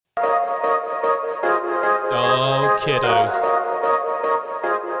kiddos.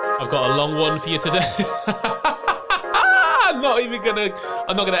 I've got a long one for you today. I'm not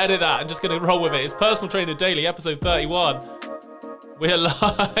gonna edit that. I'm just gonna roll with it. It's Personal Trainer Daily, episode 31. We're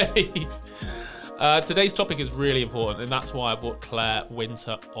live. Today's topic is really important, and that's why I brought Claire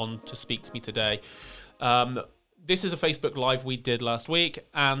Winter on to speak to me today. This is a Facebook Live we did last week,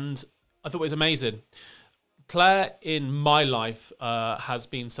 and I thought it was amazing. Claire, in my life, has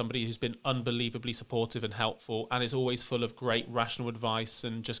been somebody who's been unbelievably supportive and helpful, and is always full of great rational advice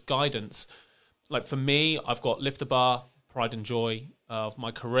and just guidance. Like for me, I've got Lift the Bar, pride and joy of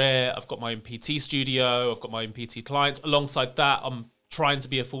my career. I've got my own PT studio. I've got my own PT clients. Alongside that, I'm trying to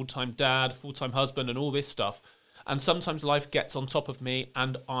be a full-time dad, full-time husband, and all this stuff. And sometimes life gets on top of me,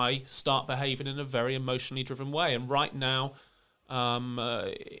 and I start behaving in a very emotionally driven way. And right now,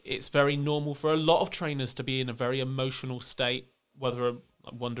 it's very normal for a lot of trainers to be in a very emotional state,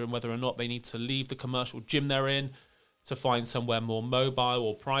 wondering whether or not they need to leave the commercial gym they're in to find somewhere more mobile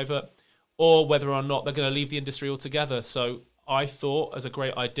or private, or whether or not they're going to leave the industry altogether. So I thought, as a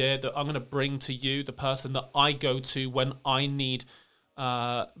great idea, that I'm going to bring to you the person that I go to when I need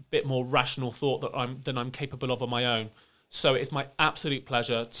a bit more rational thought than I'm capable of on my own. So it's my absolute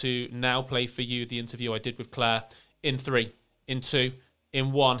pleasure to now play for you the interview I did with Claire in 3, in 2,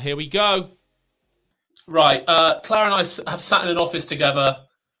 in 1. Here we go. Right. Claire and I have sat in an office together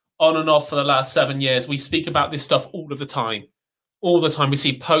on and off for the last 7 years. We speak about this stuff all of the time. All the time. We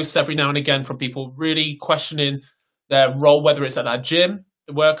see posts every now and again from people really questioning their role, whether it's at our gym,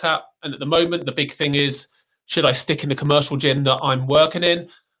 the workout. And at the moment, the big thing is, should I stick in the commercial gym that I'm working in?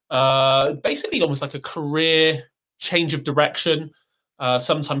 Basically, almost like a career change of direction.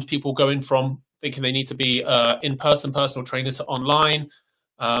 Sometimes people going from thinking they need to be in-person personal trainers to online.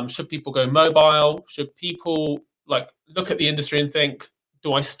 Should people go mobile? Should people look at the industry and think,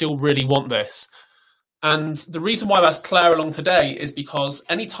 do I still really want this? And the reason why that's Claire along today is because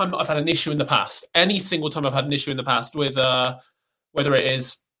any time that I've had an issue in the past, any single time I've had an issue in the past with whether it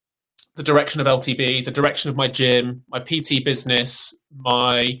is the direction of LTB, the direction of my gym, my PT business,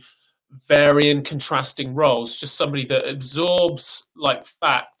 my varying contrasting roles, just somebody that absorbs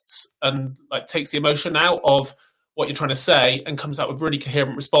facts and takes the emotion out of what you're trying to say and comes out with really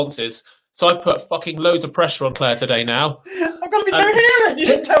coherent responses. So I've put fucking loads of pressure on Claire today now. I've got to be coherent. You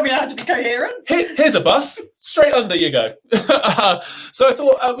didn't tell me how to be coherent. Here's a bus. Straight under you go. So I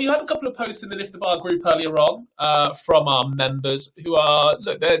thought we had a couple of posts in the Lift the Bar group earlier on from our members who are,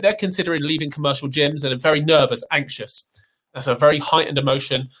 they're considering leaving commercial gyms and are very nervous, anxious. That's a very heightened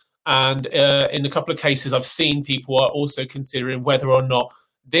emotion. And in a couple of cases, I've seen people are also considering whether or not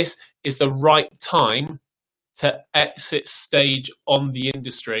this is the right time to exit stage on the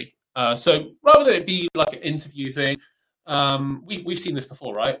industry. So rather than it be like an interview thing, we've seen this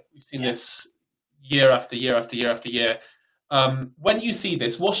before, right? We've seen this year after year after year after year. When you see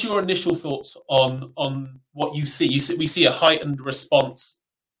this, what's your initial thoughts on what you see? We see a heightened response,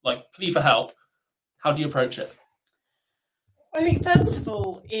 like plea for help. How do you approach it? I think first of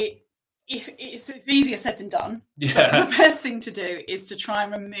all, it's easier said than done. Yeah. The best thing to do is to try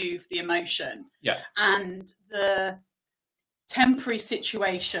and remove the emotion. Yeah. And the temporary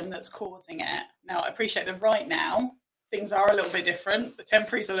situation that's causing it. Now, I appreciate that right now things are a little bit different. The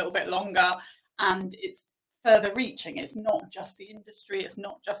temporary's a little bit longer, and it's further reaching. It's not just the industry. It's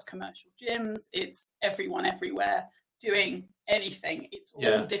not just commercial gyms. It's everyone everywhere doing anything. It's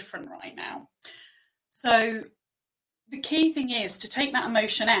all different right now. So the key thing is to take that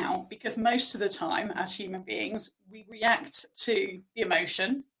emotion out, because most of the time as human beings, we react to the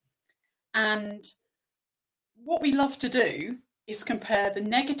emotion. And what we love to do is compare the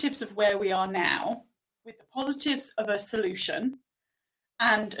negatives of where we are now with the positives of a solution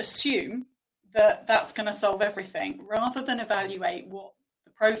and assume that that's going to solve everything, rather than evaluate what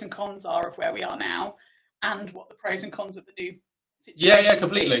the pros and cons are of where we are now and what the pros and cons of the new situation. Yeah,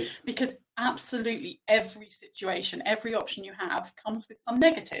 completely. Because absolutely every situation, every option you have comes with some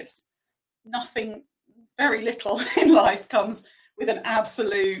negatives. Nothing, very little in life comes with an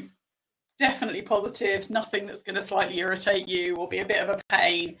absolute definitely positives, nothing that's going to slightly irritate you or be a bit of a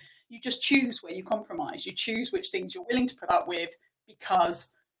pain. You just choose where you compromise. You choose which things you're willing to put up with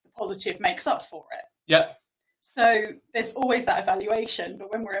because the positive makes up for it. Yeah. So there's always that evaluation.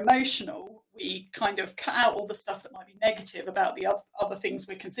 But when we're emotional, we kind of cut out all the stuff that might be negative about the other things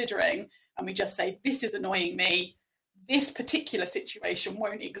we're considering. And we just say, this is annoying me. This particular situation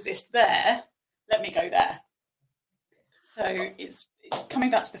won't exist there. Let me go there. So it's coming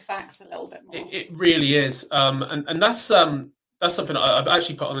back to the facts a little bit more. It really is, and that's something I've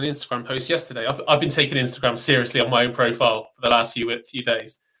actually put on an Instagram post yesterday. I've been taking Instagram seriously on my own profile for the last few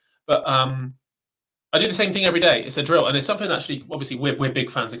days, but I do the same thing every day. It's a drill, and it's something actually. Obviously, we're big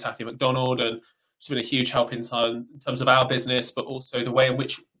fans of Kathy McDonald, and she's been a huge help in terms of our business, but also the way in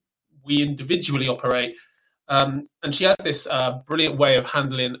which we individually operate. And she has this brilliant way of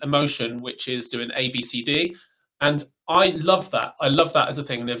handling emotion, which is doing ABCD. And I love that. I love that as a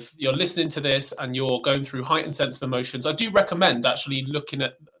thing. And if you're listening to this and you're going through heightened sense of emotions, I do recommend actually looking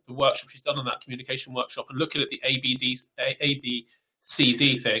at the workshop she's done on that communication workshop and looking at the ABCD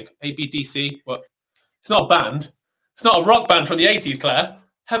thing. ABDC? What? It's not a band. It's not a rock band from the 80s, Claire.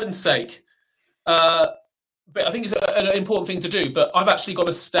 Heaven's sake. But I think it's an important thing to do. But I've actually got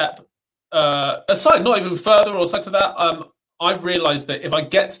a step aside, not even further or aside to that. I've realised that if I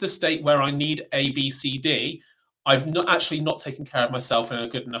get to the state where I need ABCD, I've not taken care of myself in a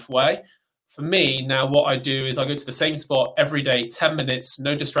good enough way. For me, now what I do is I go to the same spot every day, 10 minutes,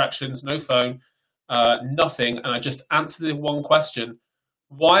 no distractions, no phone, nothing, and I just answer the one question.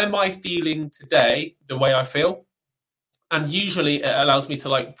 Why am I feeling today the way I feel? And usually it allows me to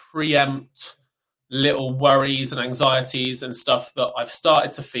like preempt little worries and anxieties and stuff that I've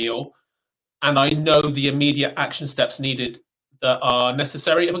started to feel, and I know the immediate action steps needed that are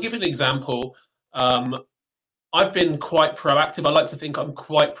necessary. If I give you an example, I've been quite proactive. I like to think I'm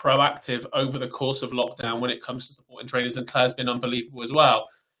quite proactive over the course of lockdown when it comes to supporting trainers, and Claire's been unbelievable as well.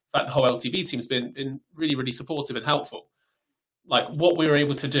 In fact, the whole LTB team's been really, really supportive and helpful. Like what we were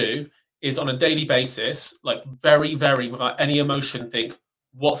able to do is on a daily basis, like very, very without any emotion, think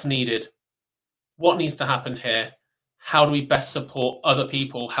what's needed, what needs to happen here, how do we best support other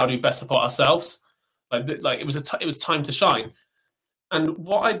people, how do we best support ourselves. Like it was time to shine. And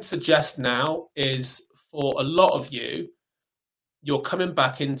what I'd suggest now is for a lot of you, you're coming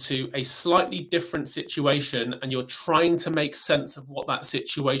back into a slightly different situation and you're trying to make sense of what that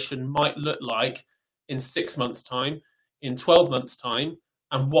situation might look like in 6 months' time, in 12 months' time,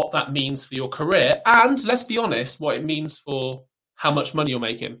 and what that means for your career. And let's be honest, what it means for how much money you're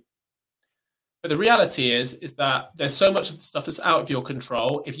making. But the reality is that there's so much of the stuff that's out of your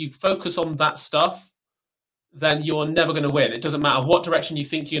control. If you focus on that stuff, then you're never going to win. It doesn't matter what direction you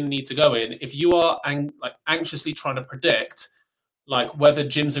think you need to go in. If you are anxiously trying to predict like whether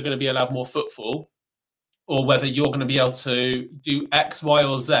gyms are going to be allowed more footfall or whether you're going to be able to do X, Y,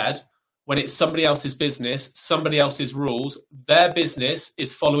 or Z, when it's somebody else's business, somebody else's rules, their business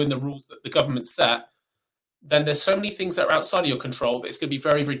is following the rules that the government set, then there's so many things that are outside of your control that it's going to be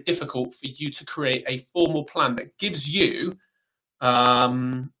very, very difficult for you to create a formal plan that gives you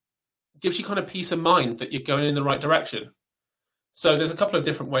kind of peace of mind that you're going in the right direction. So there's a couple of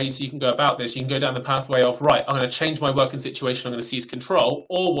different ways you can go about this. You can go down the pathway of, right, I'm going to change my working situation, I'm going to seize control,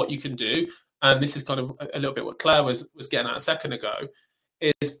 or what you can do, and this is kind of a little bit what Claire was getting at a second ago,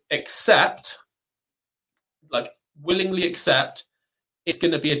 is accept, like willingly accept, it's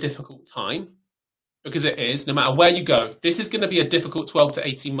going to be a difficult time, because it is, no matter where you go. This is going to be a difficult 12 to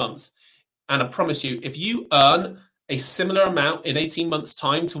 18 months. And I promise you, if you earn a similar amount in 18 months'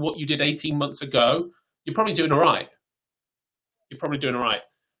 time to what you did 18 months ago, you're probably doing all right. You're probably doing all right.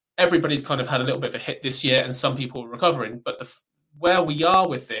 Everybody's kind of had a little bit of a hit this year, and some people are recovering. But where we are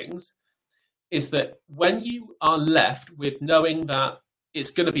with things is that when you are left with knowing that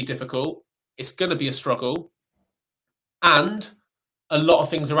it's going to be difficult, it's going to be a struggle, and a lot of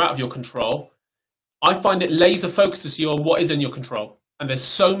things are out of your control, I find it laser focuses you on what is in your control. And there's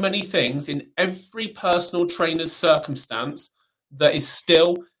so many things in every personal trainer's circumstance that is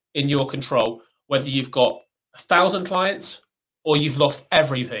still in your control, whether you've got 1,000 clients or you've lost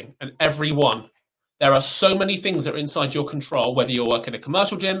everything and everyone. There are so many things that are inside your control, whether you're working a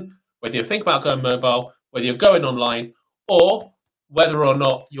commercial gym, whether you're thinking about going mobile, whether you're going online, or whether or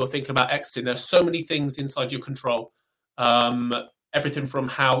not you're thinking about exiting. There's so many things inside your control. Everything from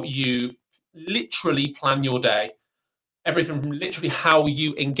how you literally plan your day, everything from literally how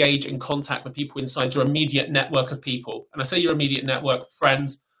you engage and contact the people inside your immediate network of people. And I say your immediate network,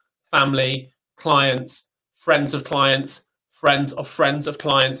 friends, family, clients, friends of clients, friends of friends of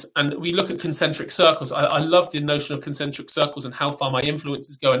clients. And we look at concentric circles. I love the notion of concentric circles and how far my influence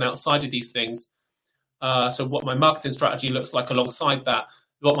is going outside of these things. So what my marketing strategy looks like alongside that,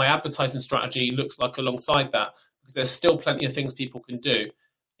 what my advertising strategy looks like alongside that, because there's still plenty of things people can do.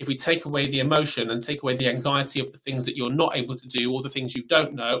 If we take away the emotion and take away the anxiety of the things that you're not able to do or the things you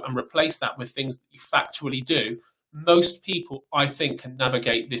don't know and replace that with things that you factually do, most people, I think, can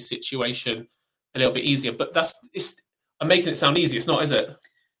navigate this situation a little bit easier. But I'm making it sound easy. It's not, is it?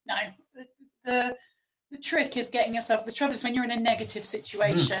 No. The trick is getting yourself, the trouble is when you're in a negative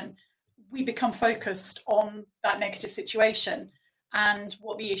situation, we become focused on that negative situation and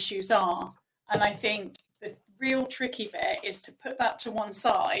what the issues are. And I think the real tricky bit is to put that to one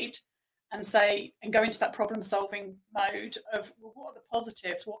side and say, and go into that problem solving mode of, well, what are the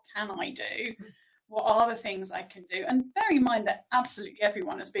positives? What can I do? What are the things I can do? And bear in mind that absolutely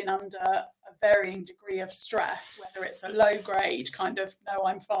everyone has been under a varying degree of stress, whether it's a low grade kind of, no,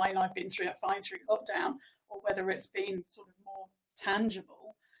 I'm fine, I've been through it fine through lockdown, or whether it's been sort of more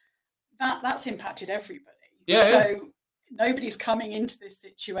tangible. That's impacted everybody. So nobody's coming into this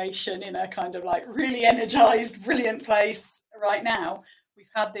situation in a kind of like really energized, brilliant place right now.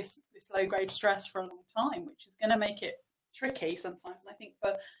 We've had this low grade stress for a long time, which is going to make it tricky sometimes. And I think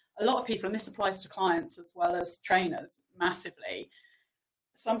for a lot of people, and this applies to clients as well as trainers massively,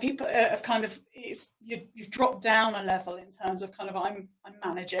 some people have kind of, you've dropped down a level in terms of kind of, I'm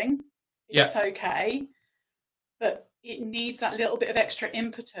managing, it's okay, but it needs that little bit of extra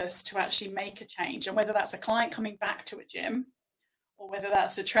impetus to actually make a change. And whether that's a client coming back to a gym, or whether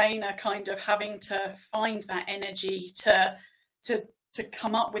that's a trainer kind of having to find that energy to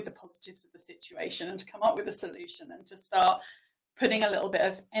come up with the positives of the situation and to come up with a solution and to start putting a little bit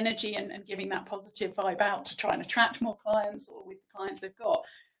of energy and giving that positive vibe out to try and attract more clients, or with the clients they've got.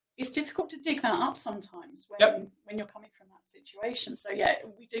 It's difficult to dig that up sometimes when you're coming from that situation. So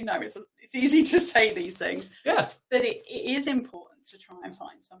we do know it's easy to say these things, but it is important to try and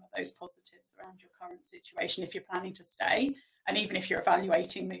find some of those positives around your current situation if you're planning to stay, and even if you're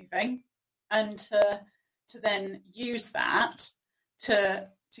evaluating moving, and to then use that to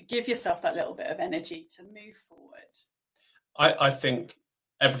give yourself that little bit of energy to move forward. I think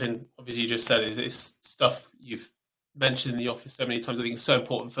everything obviously you just said is stuff you've mentioned in the office so many times. I think it's so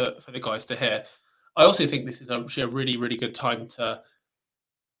important for the guys to hear. I also think this is actually a really, really good time to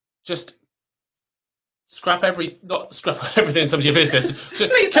just not scrap everything in terms of your business. So,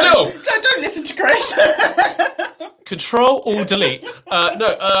 please don't listen to Chris. Control or delete.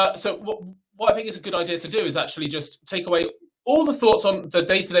 So what I think is a good idea to do is actually just take away all the thoughts on the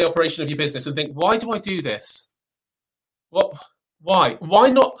day-to-day operation of your business and think, why do I do this? What? Why? Why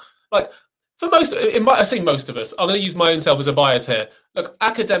not? Like, for I say most of us, I'm going to use my own self as a bias here. Look,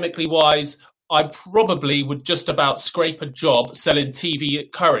 academically wise, I probably would just about scrape a job selling TV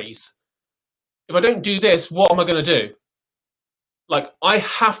at Curry's. If I don't do this, what am I going to do? Like, I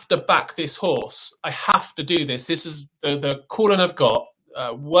have to back this horse. I have to do this. This is the calling I've got,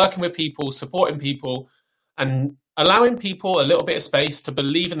 working with people, supporting people, and allowing people a little bit of space to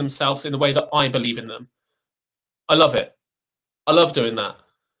believe in themselves in the way that I believe in them. I love it. I love doing that.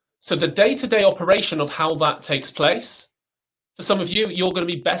 So the day-to-day operation of how that takes place, for some of you, you're going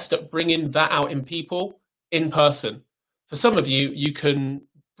to be best at bringing that out in people in person. For some of you, you can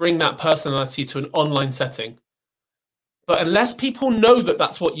bring that personality to an online setting. But unless people know that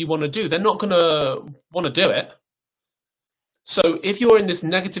that's what you want to do, they're not going to want to do it. So if you're in this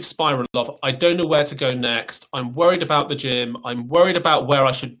negative spiral of, I don't know where to go next, I'm worried about the gym, I'm worried about where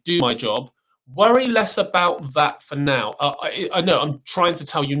I should do my job, worry less about that for now. I know I'm trying to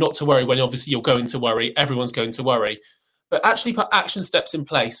tell you not to worry when obviously you're going to worry. Everyone's going to worry. But actually put action steps in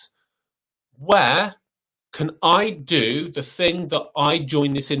place. Where can I do the thing that I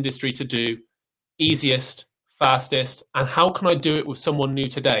joined this industry to do easiest, fastest, and how can I do it with someone new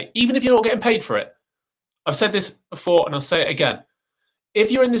today? Even if you're not getting paid for it. I've said this before and I'll say it again.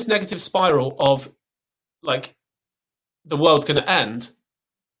 If you're in this negative spiral of like the world's going to end,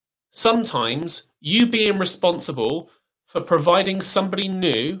 sometimes you being responsible for providing somebody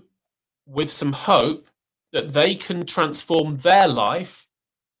new with some hope that they can transform their life,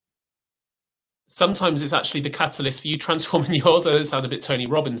 sometimes it's actually the catalyst for you transforming yours. I know it sounds a bit Tony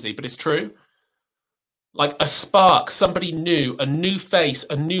Robbins-y, but it's true. Like a spark, somebody new, a new face,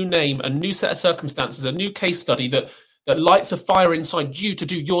 a new name, a new set of circumstances, a new case study that lights a fire inside you to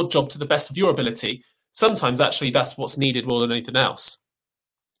do your job to the best of your ability. Sometimes actually that's what's needed more than anything else.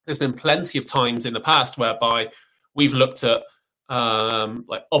 There's been plenty of times in the past whereby we've looked at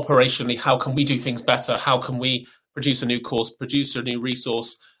like operationally, how can we do things better? How can we produce a new course, produce a new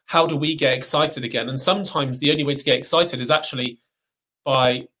resource? How do we get excited again? And sometimes the only way to get excited is actually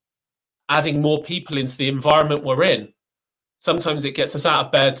by adding more people into the environment we're in. Sometimes it gets us out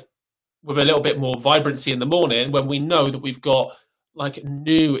of bed with a little bit more vibrancy in the morning when we know that we've got like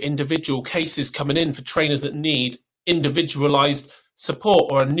new individual cases coming in for trainers that need individualized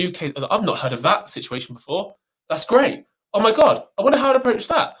support, or a new case. I've not heard of that situation before. That's great. Oh my God, I wonder how I'd approach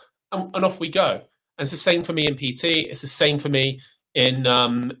that. And off we go. And it's the same for me in PT. It's the same for me in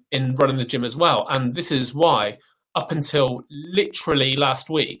running the gym as well. And this is why up until literally last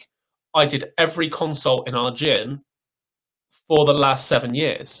week, I did every consult in our gym for the last 7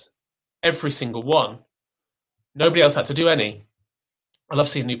 years. Every single one. Nobody else had to do any. I love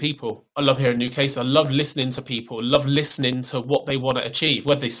seeing new people. I love hearing new cases. I love listening to people. I love listening to what they want to achieve,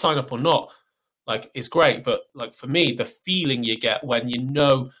 whether they sign up or not. Like, it's great. But like for me, the feeling you get when you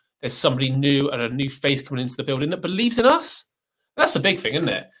know there's somebody new and a new face coming into the building that believes in us, that's a big thing, isn't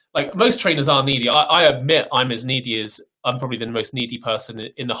it? Like, most trainers are needy. I admit I'm as needy as I'm probably the most needy person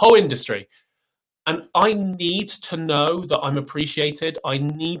in the whole industry. And I need to know that I'm appreciated. I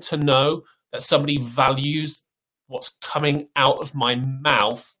need to know that somebody values what's coming out of my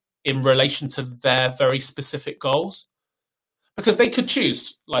mouth in relation to their very specific goals. Because they could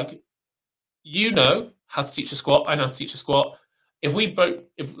choose, like, you know how to teach a squat, I know how to teach a squat. If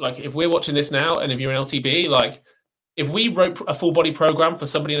we're watching this now, and if you're an LTB, like, if we wrote a full body program for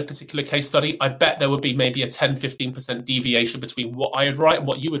somebody in a particular case study, I bet there would be maybe a 10-15% deviation between what I would write and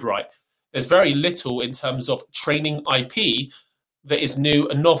what you would write. There's very little in terms of training IP that is new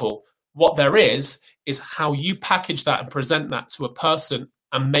and novel. What there is how you package that and present that to a person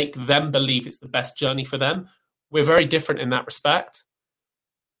and make them believe it's the best journey for them. We're very different in that respect.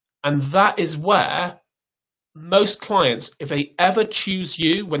 And that is where most clients, if they ever choose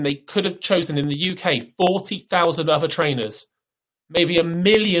you, when they could have chosen in the UK 40,000 other trainers, maybe 1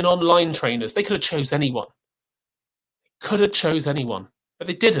 million online trainers, they could have chose anyone. But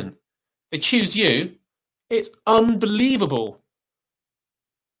they didn't. They choose you. It's unbelievable.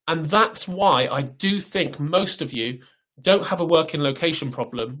 And that's why I do think most of you don't have a working location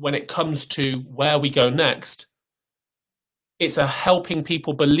problem when it comes to where we go next. It's a helping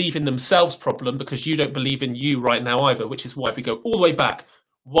people believe in themselves problem, because you don't believe in you right now either, which is why if we go all the way back,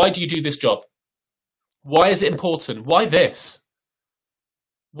 why do you do this job? Why is it important? Why this?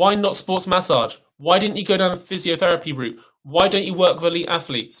 Why not sports massage? Why didn't you go down the physiotherapy route? Why don't you work with elite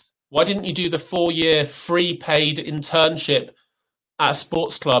athletes? Why didn't you do the 4-year free paid internship at a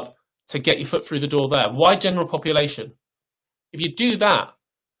sports club to get your foot through the door there? Why general population? If you do that,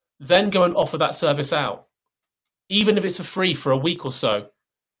 then go and offer that service out. Even if it's for free for a week or so.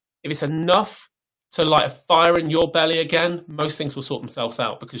 If it's enough to light a fire in your belly again, most things will sort themselves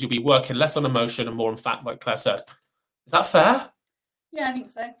out, because you'll be working less on emotion and more on fact, like Claire said. Is that fair? Yeah, I think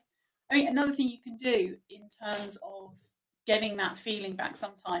so. I mean, another thing you can do in terms of getting that feeling back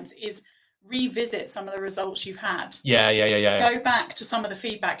sometimes is revisit some of the results you've had. Yeah. Go back to some of the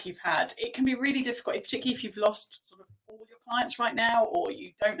feedback you've had. It can be really difficult, particularly if you've lost sort of all your clients right now, or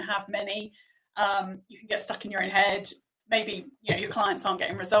you don't have many. You can get stuck in your own head. Maybe your clients aren't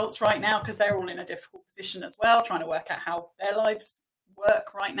getting results right now because they're all in a difficult position as well, trying to work out how their lives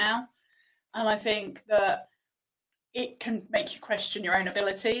work right now. And I think that it can make you question your own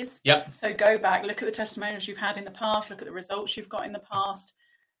abilities. Yep. So go back, look at the testimonials you've had in the past, look at the results you've got in the past.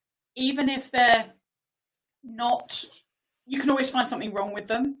 Even if they're not, you can always find something wrong with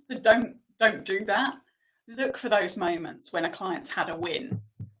them. So don't do that. Look for those moments when a client's had a win,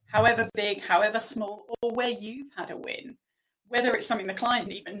 however big, however small, or where you've had a win. Whether it's something the client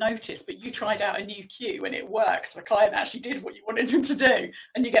didn't even notice, but you tried out a new cue and it worked. The client actually did what you wanted them to do.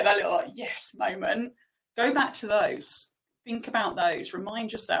 And you get that little yes moment. Go back to those. Think about those.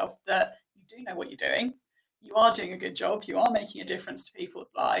 Remind yourself that you do know what you're doing. You are doing a good job. You are making a difference to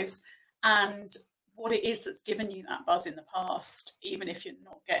people's lives. And what it is that's given you that buzz in the past, even if you're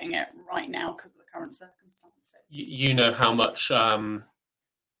not getting it right now because of the current circumstances. You know how much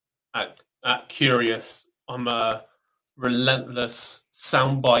at Curious, I'm a relentless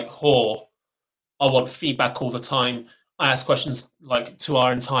soundbite whore. I want feedback all the time. I ask questions like to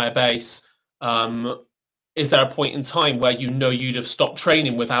our entire base. Is there a point in time where you'd have stopped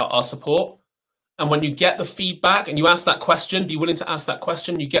training without our support? And when you get the feedback and you ask that question, be willing to ask that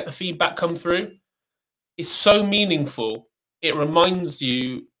question, you get the feedback come through. It's so meaningful. It reminds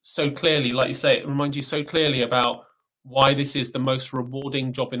you so clearly, like you say, it reminds you so clearly about why this is the most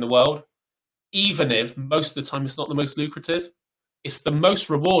rewarding job in the world. Even if most of the time it's not the most lucrative, it's the most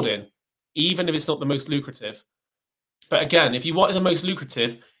rewarding, even if it's not the most lucrative. But again, if you wanted the most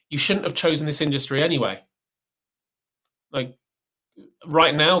lucrative, you shouldn't have chosen this industry anyway. Like,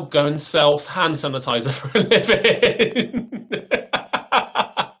 right now, go and sell hand sanitizer for a living.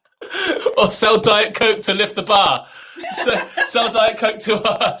 Or sell Diet Coke to lift the bar. Sell Diet Coke to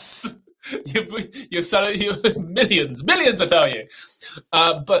us. You're selling millions, I tell you.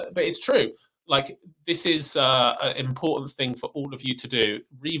 But it's true. Like, this is an important thing for all of you to do.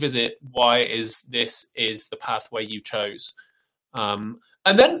 Revisit why this is the pathway you chose. And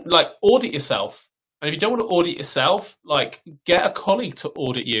then, like, audit yourself. And if you don't want to audit yourself, like, get a colleague to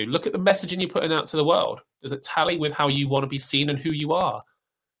audit you. Look at the messaging you're putting out to the world. Does it tally with how you want to be seen and who you are?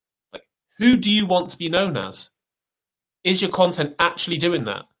 Like, who do you want to be known as? Is your content actually doing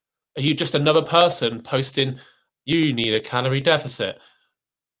that? Are you just another person posting, you need a calorie deficit?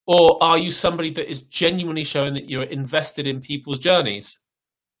 Or are you somebody that is genuinely showing that you're invested in people's journeys?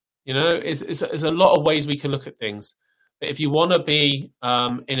 You know, there's a lot of ways we can look at things. But if you want to be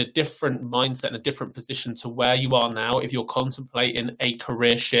in a different mindset, in a different position to where you are now, if you're contemplating a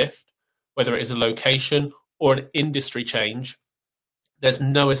career shift, whether it is a location or an industry change, there's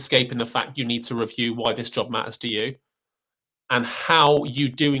no escaping the fact you need to review why this job matters to you and how you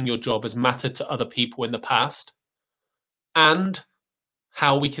doing your job has mattered to other people in the past, and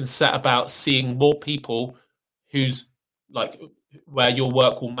how we can set about seeing more people who's like where your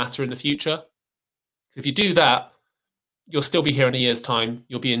work will matter in the future. If you do that, you'll still be here in a year's time.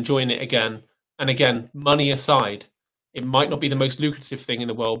 You'll be enjoying it again. And again, money aside, it might not be the most lucrative thing in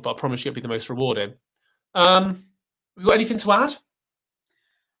the world, but I promise you it'll be the most rewarding. Have you got anything to add?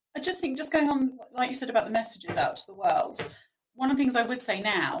 I just think, just going on, like you said about the messages out to the world, one of the things I would say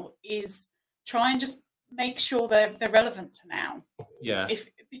now is try and just make sure they're relevant to now. Yeah.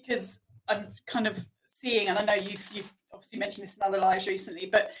 Because I'm kind of seeing, and I know you've obviously mentioned this in other lives recently,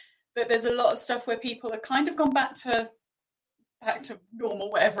 but there's a lot of stuff where people have kind of gone back to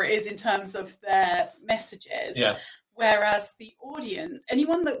normal, whatever it is, in terms of their messages. Yeah. Whereas the audience,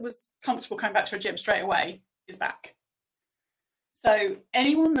 anyone that was comfortable coming back to a gym straight away is back. So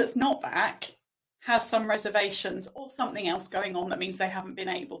anyone that's not back has some reservations or something else going on that means they haven't been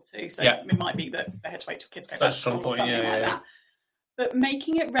able to. So it might be that they had to wait till kids go back to school or something like that. But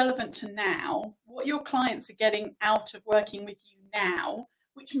making it relevant to now, what your clients are getting out of working with you now,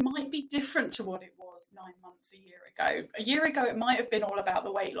 which might be different to what it was 9 months, a year ago. A year ago, it might have been all about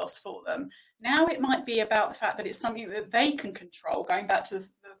the weight loss for them. Now it might be about the fact that it's something that they can control, going back to the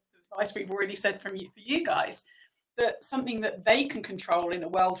advice we've already said for you guys, but something that they can control in a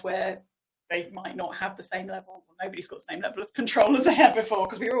world where they might not have the same level, well, nobody's got the same level of control as they had before,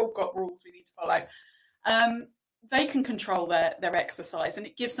 because we've all got rules we need to follow. They can control their exercise, and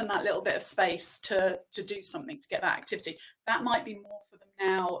it gives them that little bit of space to do something, to get that activity. That might be more for them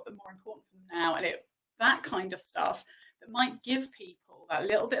now, more important for them now, and that kind of stuff that might give people that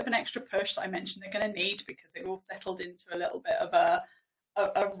little bit of an extra push that I mentioned they're going to need, because they've all settled into a little bit of a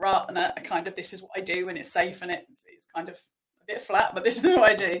rut and a kind of, this is what I do and it's safe and it's kind of a bit flat, but this is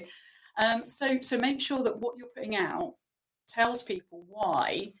what I do. So make sure that what you're putting out tells people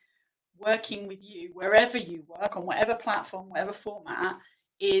why working with you, wherever you work, on whatever platform, whatever format,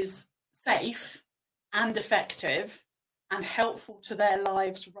 is safe and effective and helpful to their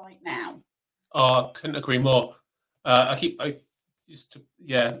lives right now. Oh, I couldn't agree more.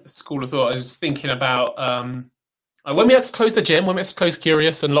 School of thought. I was thinking about when we had to close the gym, when we had to close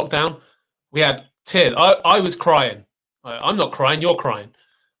Curious and lockdown, we had tears. I was crying. I'm not crying, you're crying.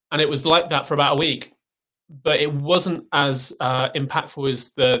 And it was like that for about a week. But it wasn't as impactful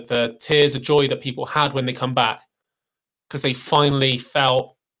as the tears of joy that people had when they come back, because they finally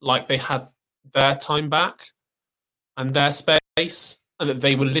felt like they had their time back and their space, and that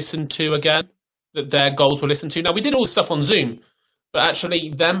they were listened to again, that their goals were listened to. Now, we did all the stuff on Zoom, but actually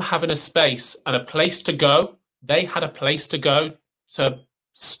them having a space and a place to go, they had a place to go to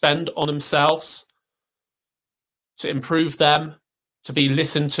spend on themselves, to improve them, to be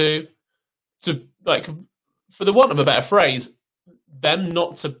listened to, like, for the want of a better phrase, them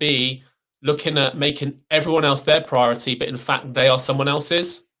not to be looking at making everyone else their priority, but in fact they are someone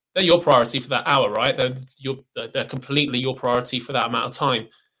else's. They're your priority for that hour, right? They're completely your priority for that amount of time.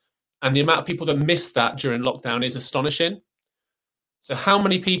 And the amount of people that miss that during lockdown is astonishing. So how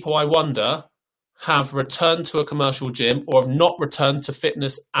many people, I wonder, have returned to a commercial gym or have not returned to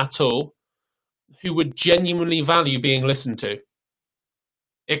fitness at all, who would genuinely value being listened to?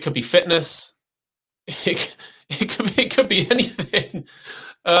 It could be fitness. It could be anything.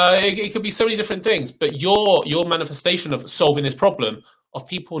 It could be so many different things. But your manifestation of solving this problem of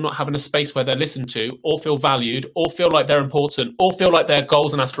people not having a space where they're listened to, or feel valued, or feel like they're important, or feel like their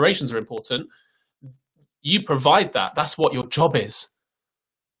goals and aspirations are important, you provide that. That's what your job is.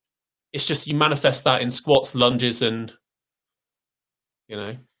 It's just you manifest that in squats, lunges, and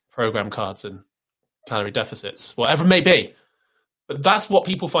program cards and calorie deficits, whatever it may be. But that's what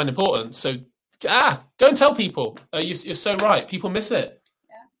people find important. So go and tell people. You're so right. People miss it.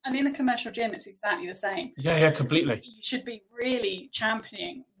 Yeah. And in a commercial gym, it's exactly the same. Yeah, completely. You should be really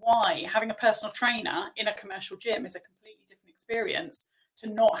championing why having a personal trainer in a commercial gym is a completely different experience to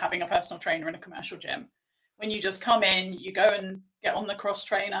not having a personal trainer in a commercial gym. When you just come in, you go and get on the cross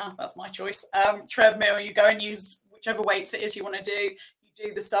trainer, that's my choice, treadmill, you go and use whichever weights it is you want to do, you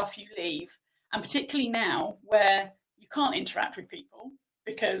do the stuff, you leave. And particularly now where you can't interact with people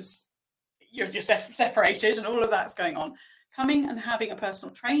because you're just separated and all of that's going on, coming and having a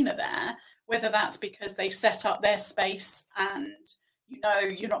personal trainer there, whether that's because they've set up their space and You know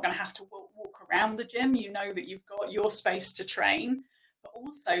you're not going to have to walk around the gym. You know that you've got your space to train, but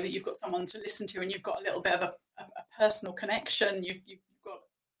also that you've got someone to listen to, and you've got a little bit of a personal connection. You've got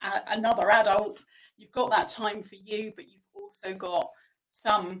another adult. You've got that time for you, but you've also got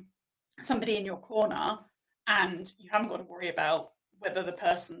somebody in your corner, and you haven't got to worry about whether the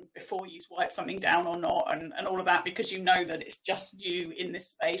person before you's wiped something down or not, and all of that, because you know that it's just you in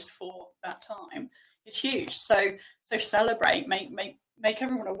this space for that time. It's huge. So celebrate, make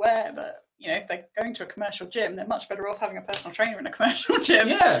everyone aware that, you know, if they're going to a commercial gym, they're much better off having a personal trainer in a commercial gym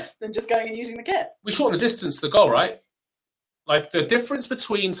than just going and using the kit. We shorten the distance to the goal, right? Like the difference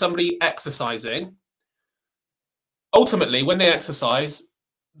between somebody exercising, ultimately when they exercise,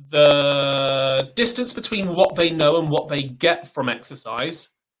 the distance between what they know and what they get from exercise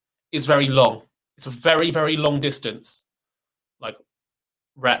is very long. It's a very, very long distance. Like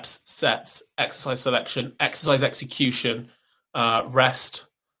reps, sets, exercise selection, exercise execution, rest,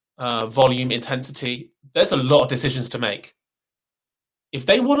 volume, intensity. There's a lot of decisions to make. If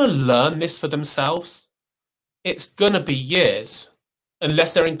they want to learn this for themselves, it's going to be years,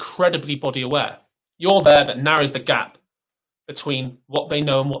 unless they're incredibly body aware. You're there that narrows the gap between what they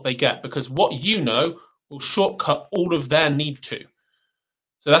know and what they get, because what you know will shortcut all of their need to.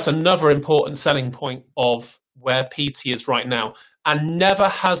 So that's another important selling point of where PT is right now. And never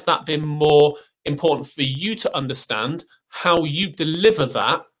has that been more important for you to understand how you deliver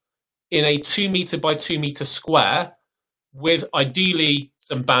that in a 2 meter by 2 meter square with ideally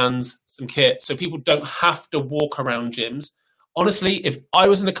some bands, some kit, so people don't have to walk around gyms. Honestly, if I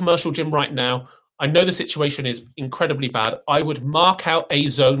was in a commercial gym right now, I know the situation is incredibly bad. I would mark out a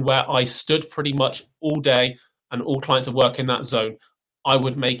zone where I stood pretty much all day and all clients would work in that zone. I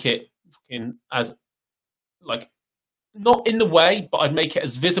would make it as, like, not in the way, but I'd make it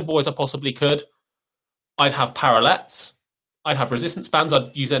as visible as I possibly could. I'd have parallettes. I'd have resistance bands.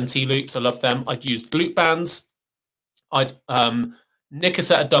 I'd use NT loops. I love them. I'd use glute bands. I'd nick a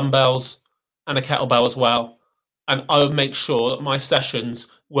set of dumbbells and a kettlebell as well. And I would make sure that my sessions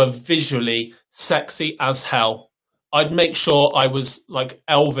were visually sexy as hell. I'd make sure I was like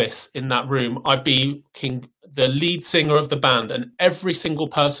Elvis in that room. I'd be the lead singer of the band, and every single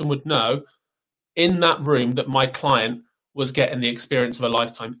person would know in that room that my client was getting the experience of a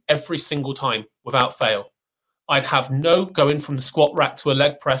lifetime every single time without fail. I'd have no going from the squat rack to a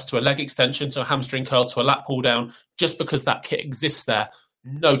leg press to a leg extension to a hamstring curl to a lat pull down just because that kit exists there.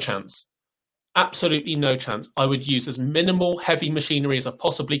 No chance. Absolutely no chance. I would use as minimal heavy machinery as I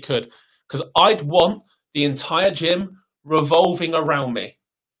possibly could, because I'd want the entire gym revolving around me,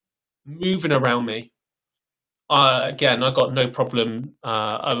 moving around me. Again, I've got no problem.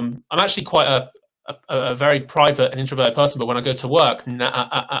 I'm actually quite a very private and introverted person, but when I go to work,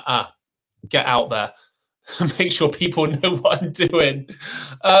 get out there. Make sure people know what I'm doing.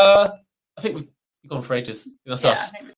 I think we've gone for ages. That's us.